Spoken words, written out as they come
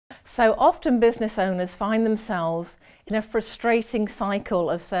So often business owners find themselves in a frustrating cycle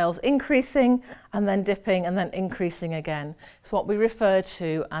of sales increasing and then dipping and then increasing again. It's what we refer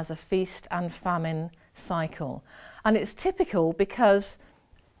to as a feast and famine cycle. And it's typical because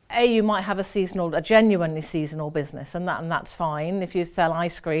you might have a genuinely seasonal business, and that's fine. If you sell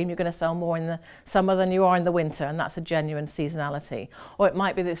ice cream, you're going to sell more in the summer than you are in the winter, and that's a genuine seasonality. Or it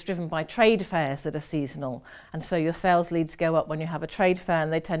might be that it's driven by trade fairs that are seasonal, and so your sales leads go up when you have a trade fair, and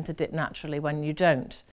they tend to dip naturally when you don't.